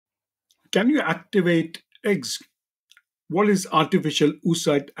Can you activate eggs? What is artificial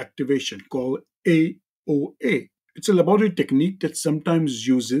oocyte activation, called AOA? It's a laboratory technique that sometimes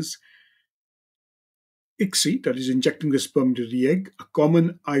uses ICSI, that is injecting the sperm into the egg, a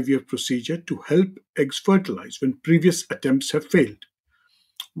common IVF procedure to help eggs fertilize when previous attempts have failed.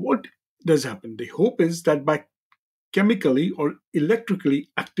 What does happen? The hope is that by chemically or electrically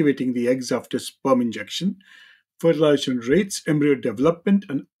activating the eggs after sperm injection, fertilization rates, embryo development,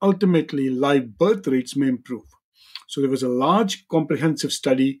 and ultimately live birth rates may improve. So there was a large comprehensive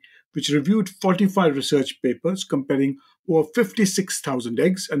study which reviewed 45 research papers comparing over 56,000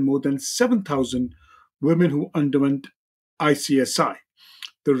 eggs and more than 7,000 women who underwent ICSI.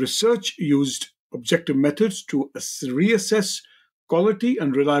 The research used objective methods to reassess quality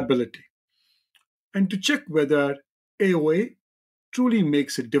and reliability and to check whether AOA truly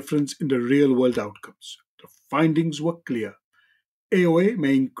makes a difference in the real world outcomes. The findings were clear. AOA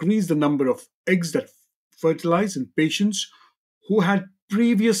may increase the number of eggs that fertilize in patients who had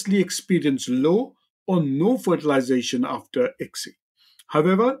previously experienced low or no fertilization after ICSI.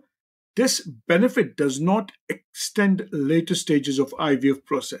 However, this benefit does not extend later stages of IVF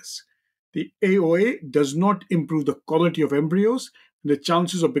process. The AOA does not improve the quality of embryos, the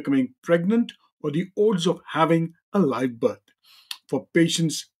chances of becoming pregnant, or the odds of having a live birth. For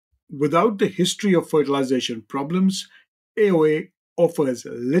patients without the history of fertilization problems, AOA offers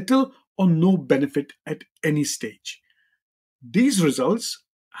little or no benefit at any stage. These results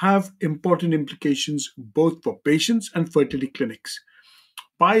have important implications both for patients and fertility clinics.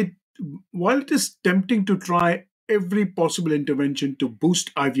 By, while it is tempting to try every possible intervention to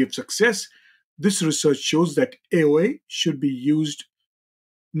boost IVF success, this research shows that AOA should be used,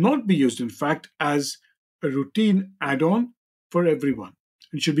 not be used, in fact, as a routine add on for everyone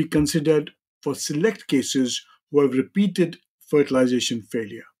and should be considered for select cases who have repeated fertilization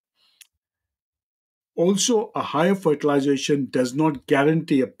failure. Also, a higher fertilization does not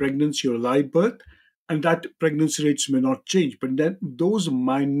guarantee a pregnancy or live birth, and that pregnancy rates may not change. But then, those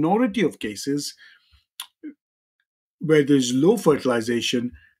minority of cases where there's low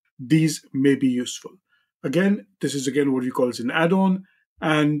fertilization, these may be useful. Again, this is again what we call as an add on,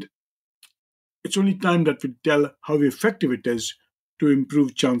 and it's only time that we tell how effective it is to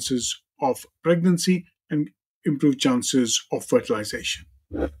improve chances of pregnancy and improve chances of fertilization.